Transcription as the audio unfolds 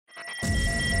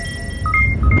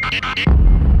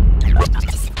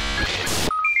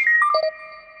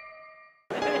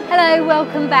Hello,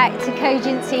 welcome back to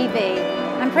Cogent TV.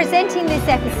 I'm presenting this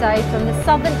episode from the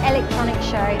Southern Electronics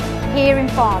Show here in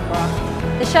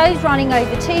Farnborough. The show's running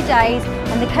over 2 days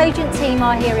and the Cogent team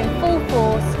are here in full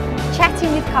force,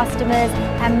 chatting with customers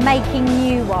and making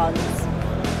new ones.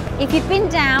 If you've been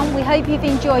down, we hope you've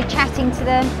enjoyed chatting to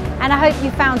them and I hope you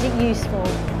found it useful.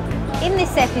 In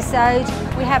this episode,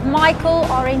 we have Michael,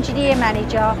 our engineer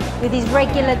manager, with his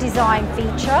regular design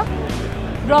feature,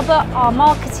 Robert, our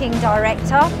marketing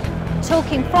director,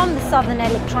 talking from the Southern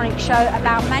Electronics Show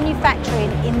about manufacturing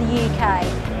in the UK.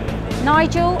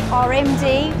 Nigel, our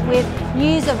MD, with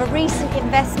news of a recent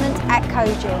investment at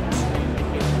Cogent.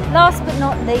 Last but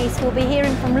not least, we'll be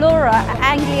hearing from Laura at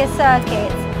Anglia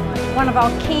Circuits, one of our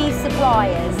key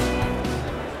suppliers.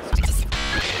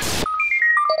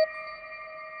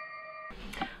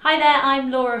 Hi there,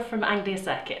 I'm Laura from Anglia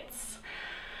Circuits.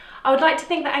 I would like to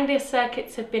think that Anglia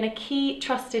Circuits have been a key,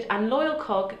 trusted and loyal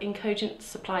cog in Cogent's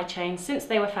supply chain since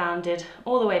they were founded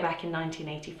all the way back in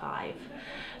 1985.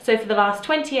 So for the last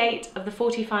 28 of the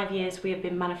 45 years we have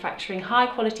been manufacturing high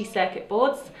quality circuit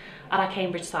boards at our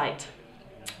Cambridge site.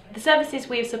 The services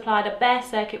we have supplied are bare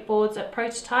circuit boards at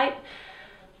prototype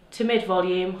to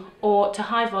mid-volume or to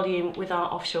high volume with our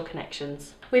offshore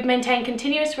connections. We've maintained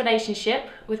continuous relationship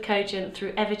with Cogent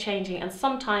through ever-changing and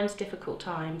sometimes difficult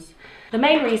times. The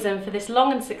main reason for this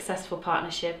long and successful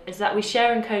partnership is that we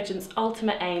share in Cogent's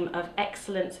ultimate aim of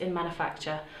excellence in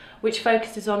manufacture, which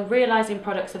focuses on realising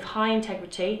products of high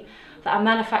integrity that are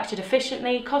manufactured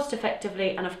efficiently,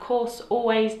 cost-effectively and of course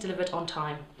always delivered on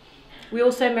time. We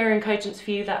also mirror in Cogent's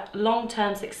view that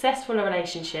long-term successful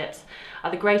relationships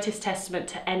are the greatest testament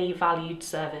to any valued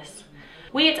service.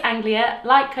 We at Anglia,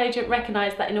 like Cogent,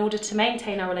 recognise that in order to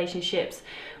maintain our relationships,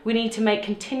 we need to make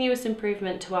continuous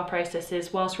improvement to our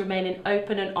processes whilst remaining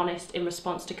open and honest in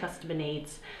response to customer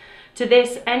needs. To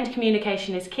this, end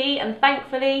communication is key, and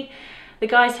thankfully, the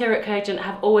guys here at Cogent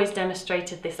have always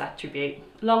demonstrated this attribute.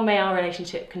 Long may our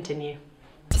relationship continue.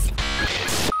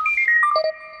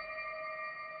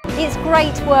 It's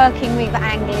great working with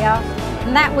Anglia,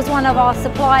 and that was one of our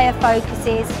supplier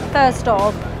focuses, first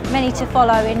of many to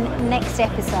follow in next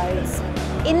episodes.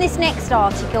 In this next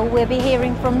article, we'll be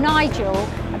hearing from Nigel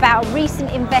about recent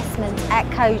investments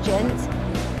at Cogent,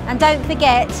 and don't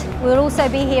forget, we'll also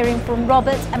be hearing from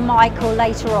Robert and Michael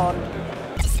later on.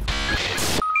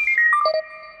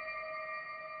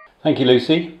 Thank you,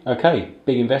 Lucy. Okay,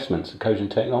 big investments at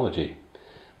Cogent Technology.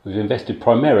 We've invested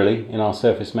primarily in our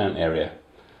surface mount area.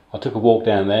 I took a walk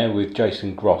down there with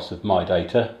Jason Gross of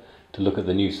Mydata to look at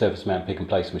the new surface mount pick and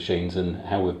place machines and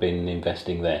how we've been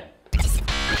investing there.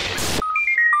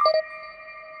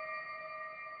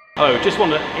 Hello, just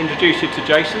want to introduce you to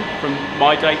Jason from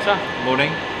Mydata. Morning.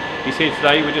 He's here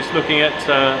today. We're just looking at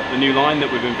the new line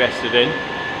that we've invested in,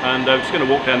 and we're just going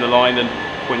to walk down the line and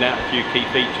point out a few key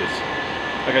features.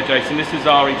 Okay, Jason, this is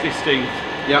our existing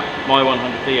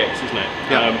MY100DX, isn't it?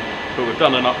 Yeah. But we've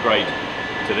done an upgrade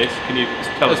to this. Can you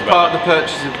tell us about that? As part of the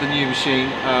purchase of the new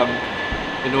machine,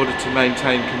 in order to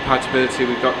maintain compatibility,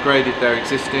 we've upgraded their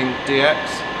existing DX,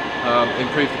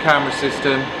 improved the camera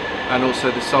system and also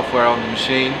the software on the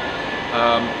machine,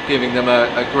 giving them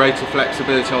a greater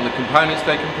flexibility on the components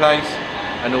they can place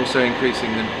and also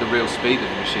increasing the real speed of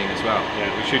the machine as well.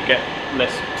 Yeah, we should get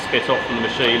less spit off from the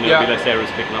machine, there'll be less errors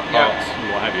picking up parts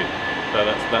and what have you. So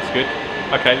that's good.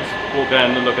 Okay, let's walk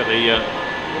down and look at the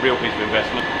real piece of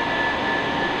investment.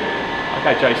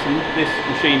 Okay, Jason, this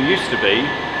machine used to be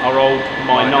our old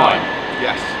MY9.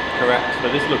 Yes, correct.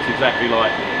 So this looks exactly like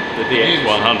the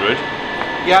DX100.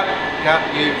 Yeah.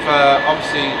 You've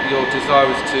obviously your desire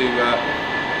was to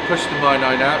push the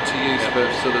MY9 out to use for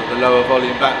sort of the lower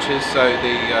volume batches. So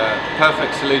the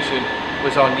perfect solution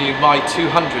was our new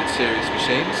MY200 series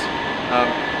machines.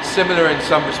 Similar in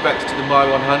some respects to the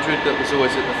MY100 that was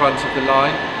always at the front of the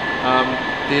line.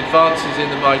 The advances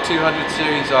in the MY200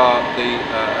 series are the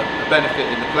benefit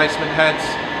in the placement heads,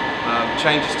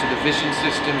 changes to the vision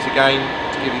systems, again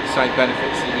to give you the same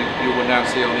benefits that you will now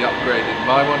see on the upgraded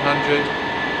MY100,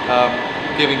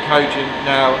 giving Cogent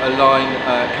now a line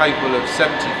capable of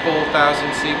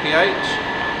 74,000 CPH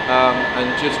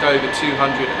and just over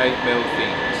 208mm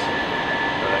feeds.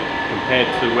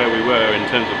 Compared to where we were in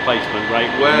terms of placement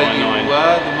rate, where you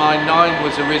were, the MY9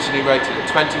 was originally rated at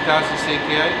 20,000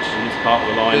 CPH. And this part of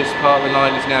the line? This part of the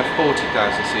line is now 40,000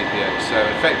 CPH, so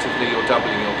effectively you're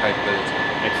doubling your capability.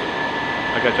 Excellent.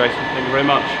 Okay, Jason, thank you very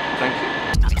much. Thank you.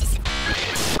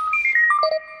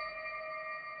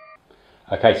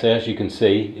 Okay, so as you can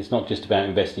see, it's not just about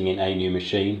investing in a new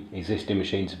machine. Existing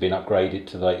machines have been upgraded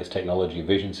to the latest technology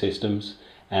vision systems,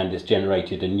 and it's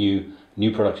generated a new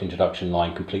product introduction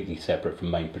line completely separate from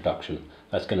main production.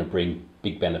 That's going to bring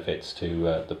big benefits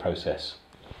to the process.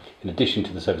 In addition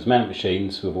to the surface mount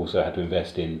machines, we've also had to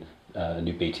invest in a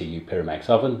new BTU Pyramax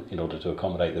oven in order to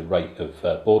accommodate the rate of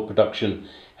board production,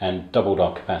 and doubled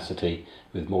our capacity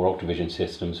with more Ultravision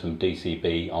systems from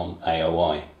PCB on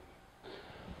AOI.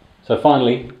 So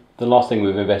finally, the last thing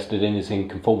we've invested in is in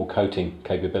conformal coating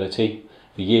capability.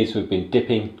 For years we've been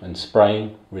dipping and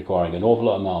spraying, requiring an awful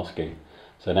lot of masking.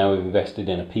 So now we've invested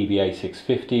in a PBA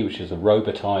 650, which is a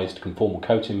robotised conformal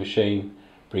coating machine,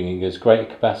 bringing us greater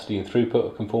capacity and throughput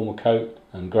of conformal coat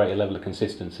and greater level of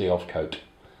consistency off coat.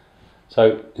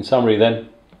 So in summary then,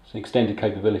 it's an extended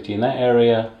capability in that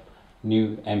area,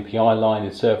 new MPI line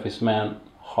in surface mount,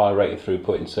 higher rate of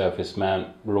throughput in surface mount.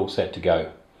 We're all set to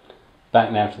go.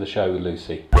 Back now to the show with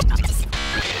Lucy.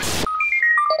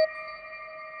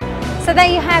 So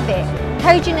there you have it.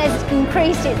 Cogent has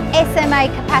increased its SMA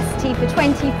capacity for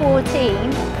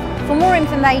 2014. For more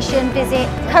information, visit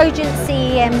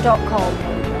cogentcem.com.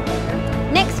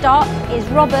 Next up is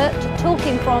Robert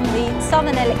talking from the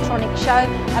Southern Electronics Show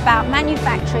about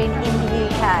manufacturing in the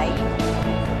UK.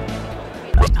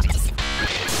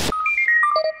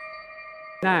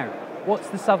 Now, what's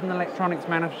the Southern Electronics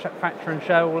Manufacturing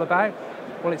Show all about?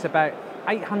 Well, it's about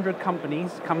 800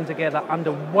 companies come together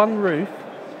under one roof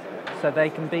so they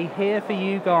can be here for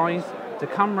you guys to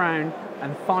come round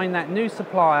and find that new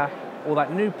supplier or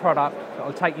that new product that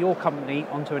will take your company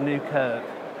onto a new curve.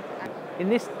 In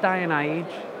this day and age,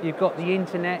 you've got the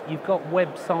internet, you've got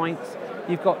websites,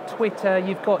 you've got Twitter,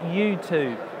 you've got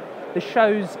YouTube. The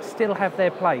shows still have their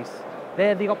place.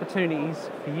 They're the opportunities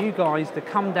for you guys to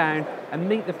come down and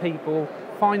meet the people,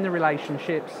 find the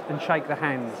relationships and shake the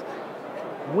hands.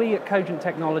 We at Cogent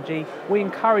Technology, we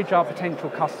encourage our potential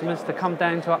customers to come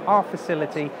down to our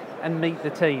facility and meet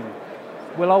the team.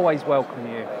 We'll always welcome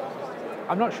you.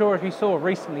 I'm not sure if you saw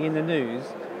recently in the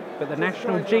news, but the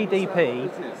national GDP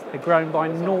had grown by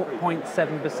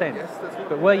 0.7%.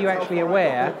 But were you actually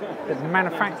aware that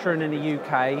manufacturing in the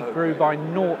UK grew by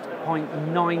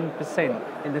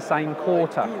 0.9% in the same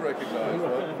quarter?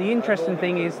 The interesting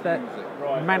thing is that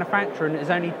manufacturing is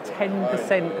only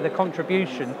 10% of the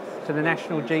contribution to the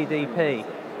national GDP,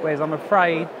 whereas I'm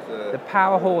afraid the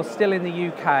power horse still in the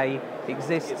UK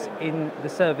exists in the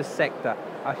service sector,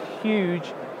 a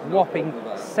huge whopping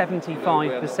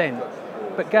 75%.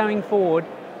 But going forward,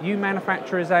 you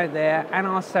manufacturers out there and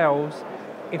ourselves,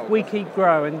 if we keep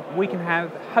growing, we can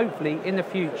have, hopefully in the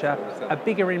future, a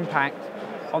bigger impact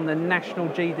on the national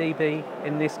GDP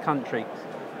in this country.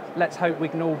 Let's hope we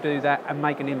can all do that and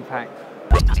make an impact.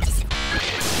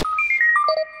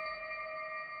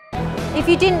 If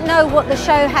you didn't know what the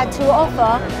show had to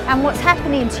offer and what's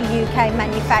happening to UK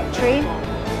manufacturing,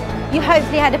 you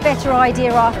hopefully had a better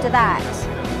idea after that.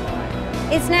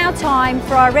 It's now time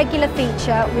for our regular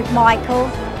feature with Michael.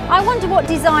 I wonder what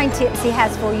design tips he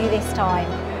has for you this time.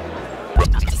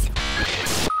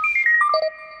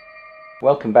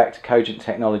 Welcome back to Cogent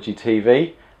Technology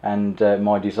TV and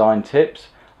my design tips.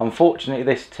 Unfortunately,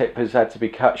 this tip has had to be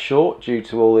cut short due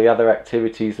to all the other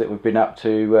activities that we've been up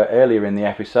to earlier in the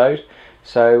episode.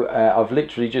 So I've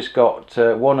literally just got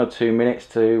 1 or 2 minutes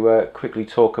to quickly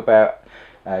talk about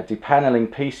depaneling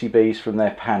PCBs from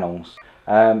their panels.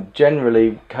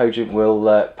 Generally, Cogent will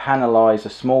panelise a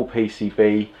small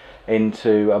PCB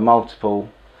into a multiple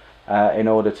in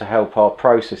order to help our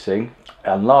processing.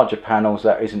 On larger panels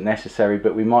that isn't necessary,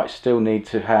 but we might still need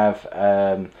to have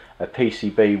a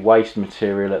PCB waste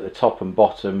material at the top and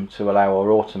bottom to allow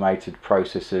our automated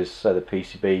processes so the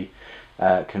PCB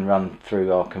can run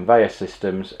through our conveyor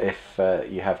systems if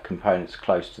you have components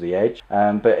close to the edge.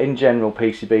 But in general,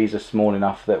 PCBs are small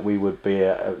enough that we would be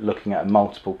looking at a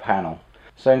multiple panel.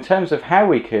 So in terms of how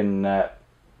we can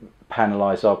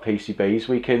panelise our PCBs,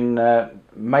 we can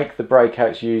make the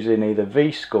breakouts using either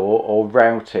V-score or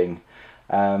routing.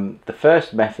 The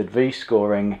first method,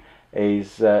 V-scoring,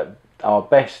 is our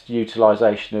best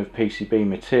utilisation of PCB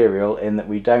material in that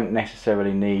we don't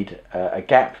necessarily need a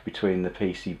gap between the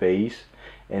PCBs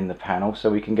in the panel, so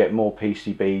we can get more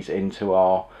PCBs into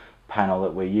our panel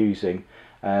that we're using.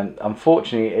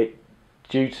 Unfortunately,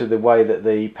 due to the way that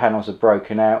the panels are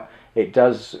broken out, it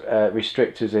does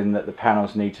restrict us in that the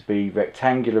panels need to be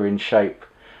rectangular in shape,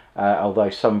 although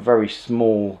some very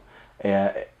small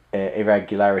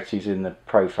irregularities in the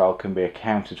profile can be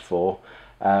accounted for.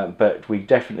 But we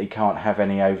definitely can't have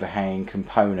any overhanging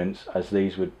components, as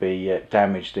these would be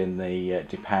damaged in the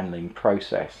depaneling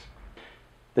process.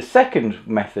 The second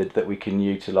method that we can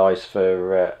utilise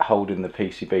for holding the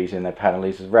PCBs in their panel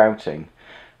is routing.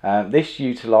 This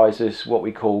utilises what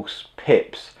we call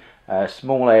pips,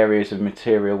 small areas of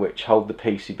material which hold the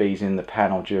PCBs in the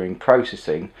panel during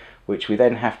processing, which we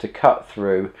then have to cut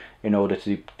through in order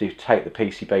to take the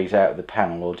PCBs out of the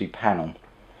panel or depanel.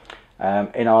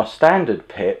 In our standard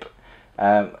PIP,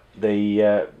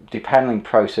 the depaneling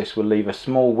process will leave a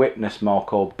small witness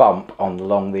mark or bump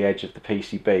along the edge of the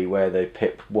PCB where the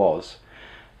PIP was.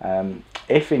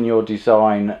 If in your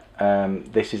design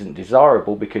this isn't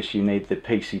desirable because you need the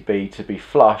PCB to be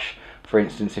flush, for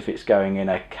instance if it's going in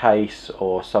a case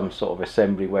or some sort of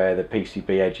assembly where the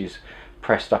PCB edge is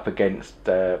pressed up against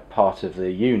part of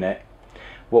the unit,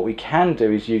 what we can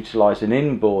do is utilise an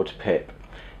inboard PIP.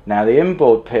 Now the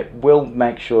inboard PIP will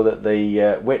make sure that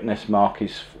the witness mark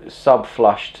is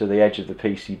sub-flush to the edge of the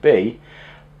PCB,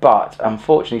 but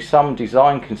unfortunately some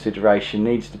design consideration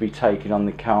needs to be taken on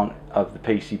the account of the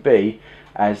PCB,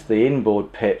 as the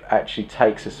inboard PIP actually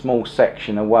takes a small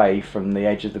section away from the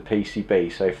edge of the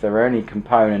PCB. So if there are any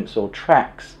components or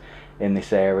tracks in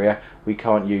this area, we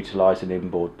can't utilise an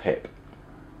inboard PIP.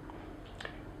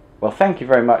 Well, thank you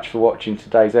very much for watching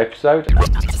today's episode.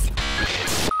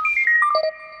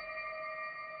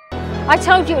 I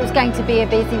told you it was going to be a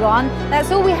busy one.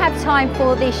 That's all we have time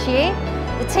for this year.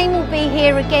 The team will be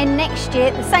here again next year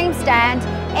at the same stand,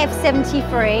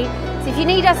 F73. So if you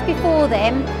need us before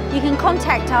then, you can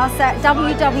contact us at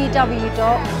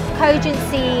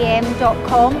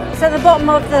www.cogentcem.com. It's at the bottom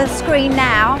of the screen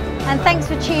now. And thanks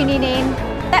for tuning in.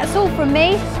 That's all from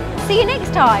me. See you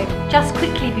next time. Just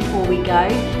quickly before we go,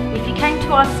 if you came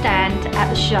to our stand at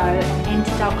the show and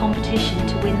entered our competition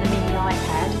to win the mini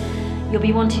iPad, you'll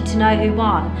be wanting to know who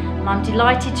won, and I'm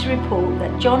delighted to report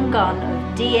that John Gunn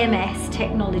of DMS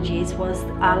Technologies was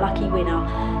our lucky winner.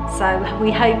 So we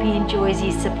hope he enjoys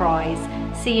his surprise.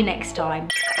 See you next time.